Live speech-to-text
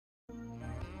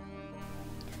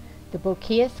The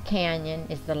Boquillas Canyon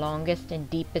is the longest and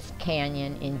deepest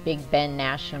canyon in Big Bend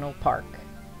National Park.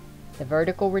 The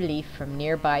vertical relief from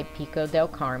nearby Pico del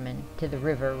Carmen to the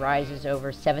river rises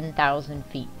over 7,000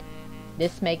 feet.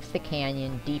 This makes the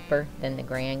canyon deeper than the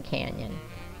Grand Canyon.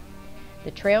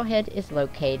 The trailhead is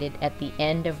located at the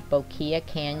end of Boquillas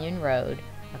Canyon Road,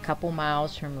 a couple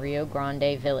miles from Rio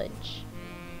Grande Village.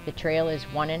 The trail is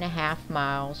 1.5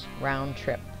 miles round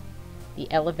trip. The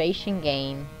elevation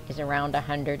gain is around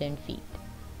 100 feet.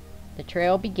 The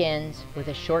trail begins with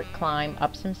a short climb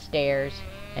up some stairs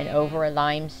and over a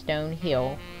limestone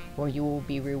hill where you will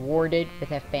be rewarded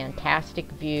with a fantastic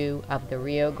view of the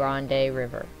Rio Grande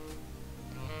River.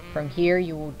 From here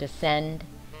you will descend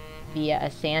via a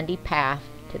sandy path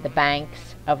to the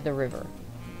banks of the river.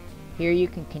 Here you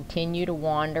can continue to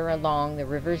wander along the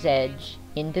river's edge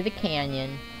into the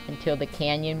canyon until the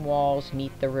canyon walls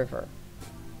meet the river.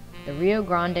 The Rio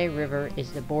Grande River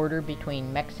is the border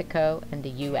between Mexico and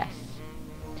the U.S.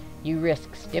 You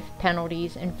risk stiff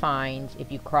penalties and fines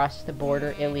if you cross the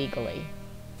border illegally.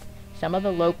 Some of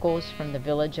the locals from the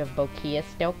village of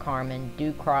Boquillas del Carmen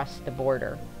do cross the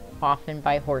border, often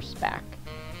by horseback,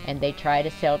 and they try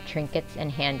to sell trinkets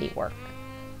and handiwork.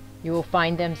 You will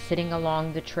find them sitting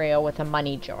along the trail with a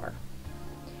money jar.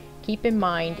 Keep in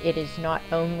mind it is not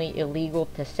only illegal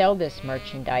to sell this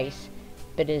merchandise,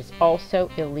 but it is also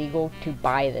illegal to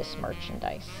buy this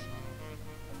merchandise.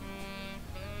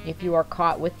 If you are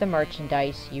caught with the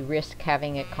merchandise, you risk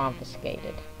having it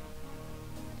confiscated.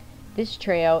 This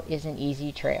trail is an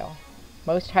easy trail.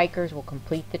 Most hikers will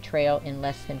complete the trail in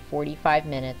less than 45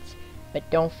 minutes, but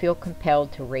don't feel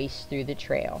compelled to race through the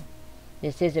trail.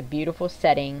 This is a beautiful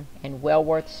setting and well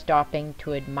worth stopping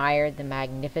to admire the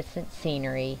magnificent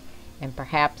scenery and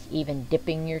perhaps even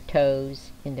dipping your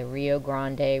toes in the Rio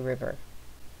Grande River.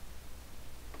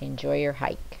 Enjoy your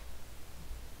hike.